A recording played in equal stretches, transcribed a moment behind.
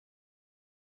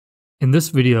In this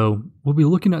video, we'll be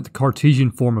looking at the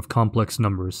Cartesian form of complex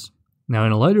numbers. Now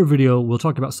in a later video, we'll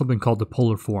talk about something called the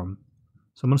polar form.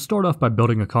 So I'm going to start off by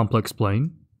building a complex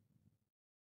plane.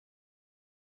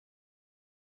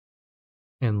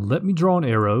 And let me draw an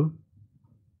arrow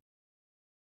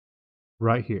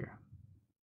right here.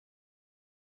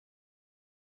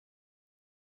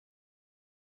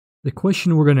 The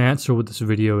question we're going to answer with this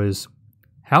video is,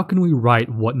 how can we write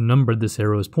what number this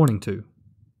arrow is pointing to?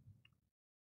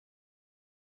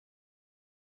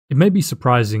 It may be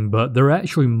surprising, but there are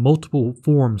actually multiple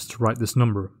forms to write this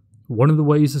number. One of the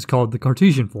ways is called the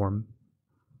Cartesian form.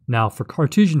 Now for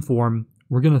Cartesian form,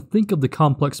 we're going to think of the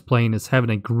complex plane as having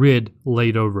a grid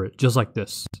laid over it, just like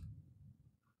this.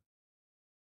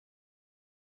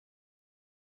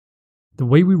 The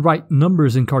way we write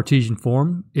numbers in Cartesian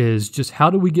form is just how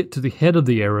do we get to the head of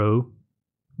the arrow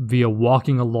via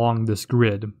walking along this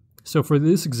grid. So for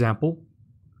this example,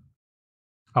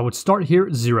 I would start here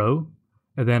at 0,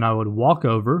 and then I would walk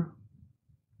over.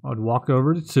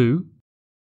 To 2,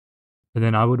 and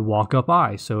then I would walk up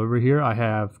I. So over here I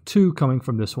have 2 coming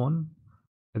from this one,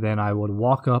 and then I would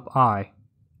walk up I.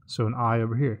 So an I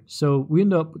over here. So we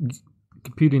end up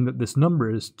computing that this number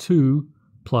is 2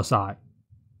 plus I.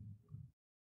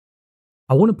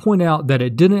 I want to point out that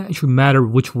it didn't actually matter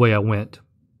which way I went.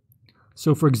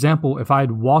 So for example, if I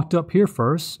had walked up here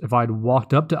first, if I had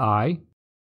walked up to I,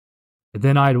 and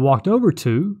then I had walked over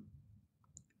 2,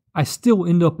 I still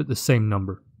end up at the same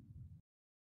number.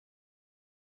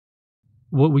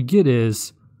 What we get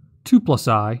is 2 plus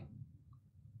I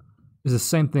is the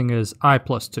same thing as I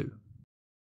plus 2.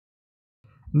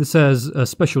 And this has a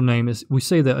special name. We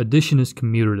say that addition is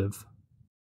commutative.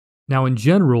 Now in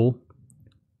general,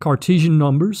 Cartesian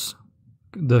numbers,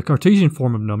 the Cartesian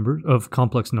form of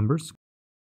complex numbers,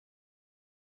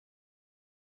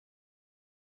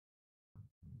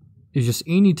 is just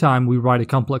any time we write a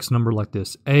complex number like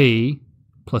this, a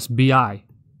plus bi.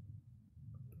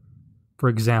 For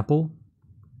example,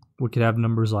 we could have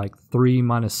numbers like 3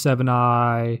 minus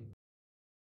 7i,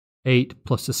 8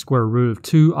 plus the square root of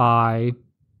 2i,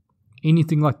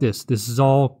 anything like this. This is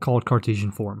all called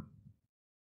Cartesian form.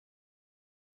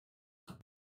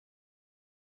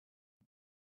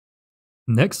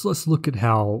 Next, let's look at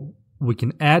how we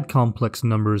can add complex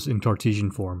numbers in Cartesian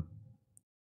form.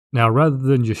 Now, rather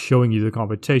than just showing you the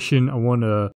computation, I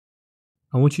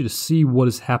want you to see what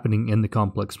is happening in the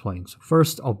complex plane. So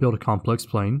first, I'll build a complex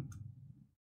plane,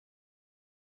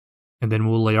 and then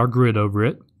we'll lay our grid over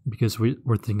it because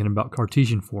we're thinking about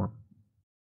Cartesian form.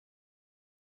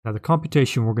 Now, the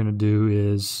computation we're going to do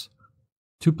is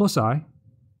 2 plus I.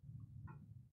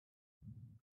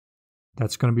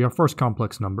 That's going to be our first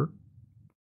complex number.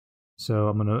 So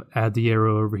I'm going to add the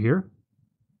arrow over here.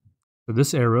 So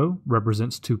this arrow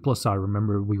represents 2 plus I.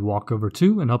 Remember, we walk over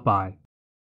 2 and up I.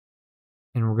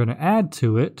 And we're going to add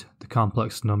to it the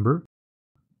complex number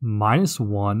minus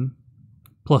 1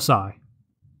 plus I.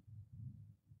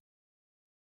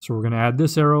 So we're going to add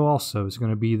this arrow also. It's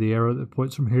going to be the arrow that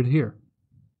points from here to here.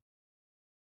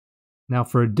 Now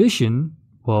for addition,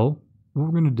 well, what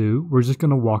we're going to do, we're just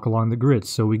going to walk along the grid.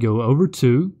 So we go over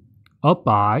 2, up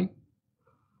I,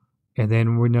 and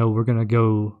then we know we're going to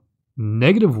go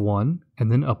negative 1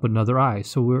 and then up another I.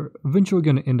 So we're eventually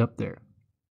going to end up there.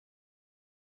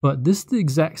 But this is the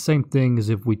exact same thing as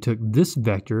if we took this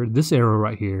vector, this arrow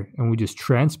right here, and we just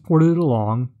transported it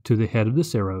along to the head of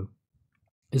this arrow.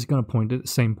 It's going to point at the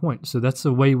same point. So that's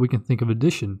the way we can think of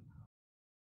addition.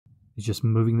 It's just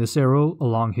moving this arrow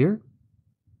along here.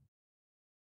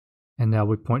 And now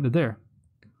we point to there.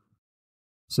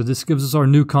 So this gives us our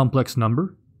new complex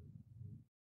number.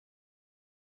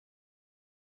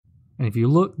 And if you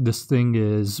look, this thing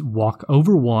is walk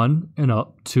over 1 and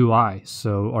up 2i.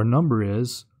 So our number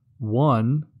is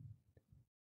 1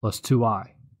 plus 2i.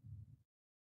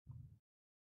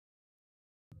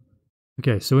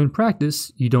 Okay, so in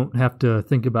practice, you don't have to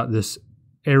think about this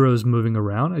arrows moving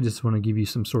around. I just want to give you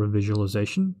some sort of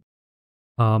visualization.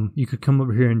 You could come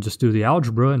over here and just do the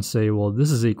algebra and say, well,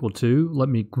 this is equal to, let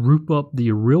me group up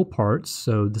the real parts.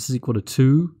 So this is equal to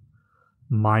 2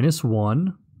 minus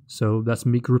 1. So that's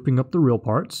me grouping up the real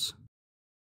parts.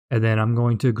 And then I'm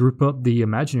going to group up the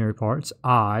imaginary parts,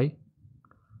 I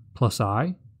plus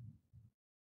I.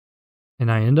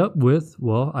 And I end up with,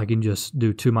 well, I can just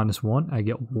do 2 minus 1, I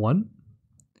get 1.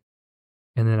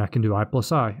 And then I can do I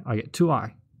plus I get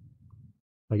 2i.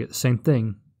 I get the same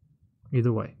thing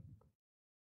either way.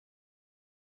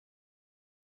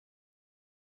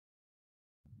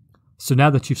 So now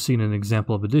that you've seen an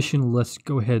example of addition, let's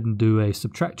go ahead and do a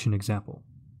subtraction example.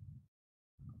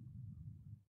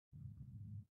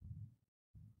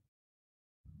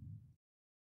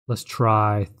 Let's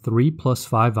try 3 plus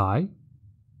 5i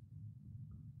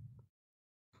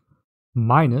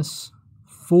minus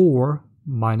 4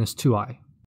 minus 2i.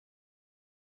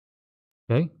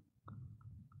 Okay,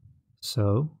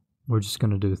 so we're just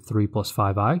going to do 3 plus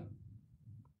 5i.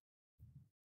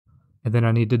 And then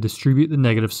I need to distribute the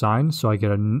negative sign, so I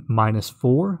get a minus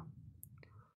 4.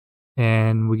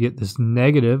 And we get this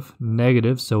negative,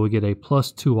 so we get a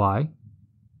plus 2i.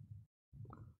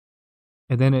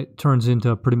 And then it turns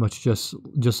into pretty much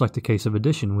just like the case of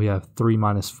addition. We have 3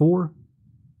 minus 4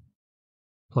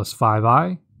 plus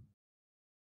 5i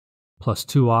plus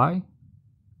 2i.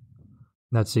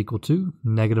 That's equal to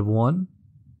negative 1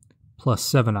 plus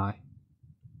 7i.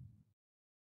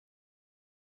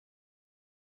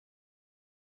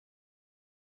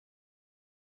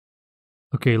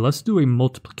 Okay, let's do a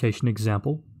multiplication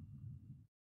example.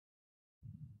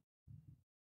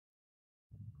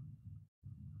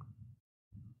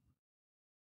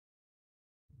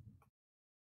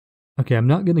 Okay, I'm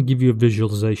not going to give you a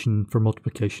visualization for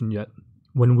multiplication yet.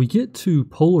 When we get to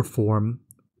polar form,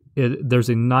 there's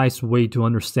a nice way to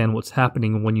understand what's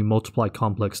happening when you multiply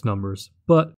complex numbers,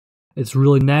 but it's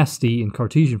really nasty in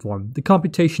Cartesian form. The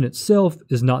computation itself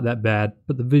is not that bad,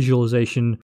 but the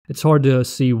visualization, it's hard to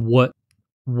see what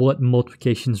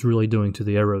multiplication is really doing to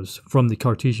the arrows from the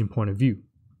Cartesian point of view.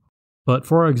 But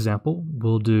for our example,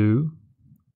 we'll do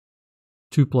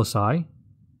 2 plus I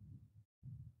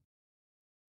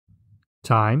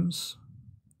times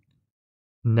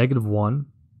negative 1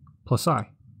 plus I.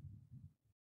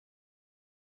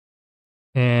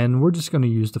 And we're just going to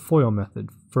use the FOIL method,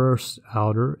 first,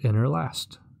 outer, inner,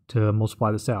 last, to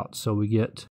multiply this out. So we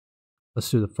get, let's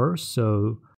do the first,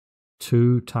 so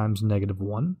 2 times negative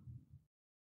 1.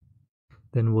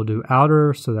 Then we'll do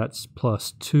outer, so that's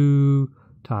plus 2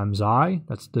 times I,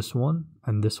 that's this one,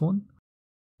 and this one.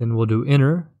 Then we'll do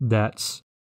inner, that's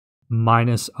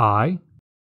minus I.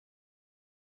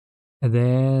 And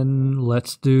then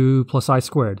let's do plus I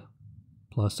squared,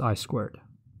 plus I squared.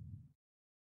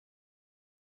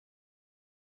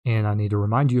 And I need to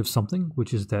remind you of something,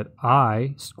 which is that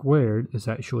I squared is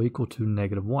actually equal to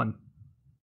negative 1.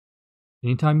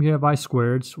 Anytime you have I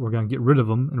squareds, we're going to get rid of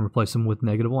them and replace them with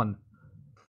negative 1.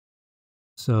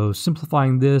 So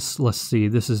simplifying this, let's see,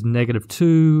 this is negative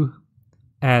 2.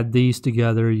 Add these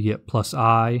together, you get plus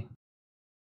I.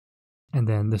 And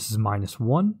then this is minus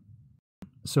 1.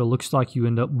 So it looks like you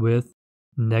end up with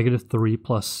negative 3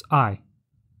 plus I.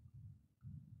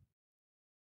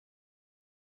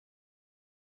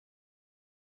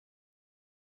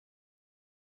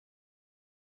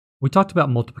 We talked about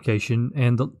multiplication,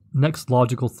 and the next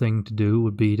logical thing to do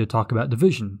would be to talk about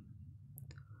division.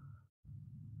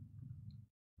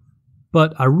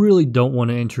 But I really don't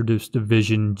want to introduce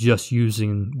division just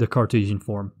using the Cartesian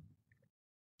form.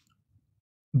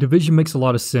 Division makes a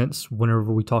lot of sense whenever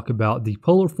we talk about the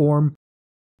polar form,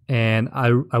 and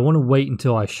I want to wait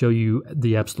until I show you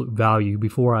the absolute value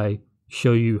before I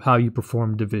show you how you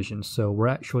perform division. So we're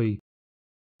actually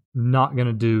not going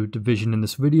to do division in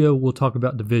this video. We'll talk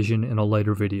about division in a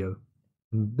later video.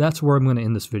 And that's where I'm going to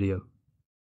end this video.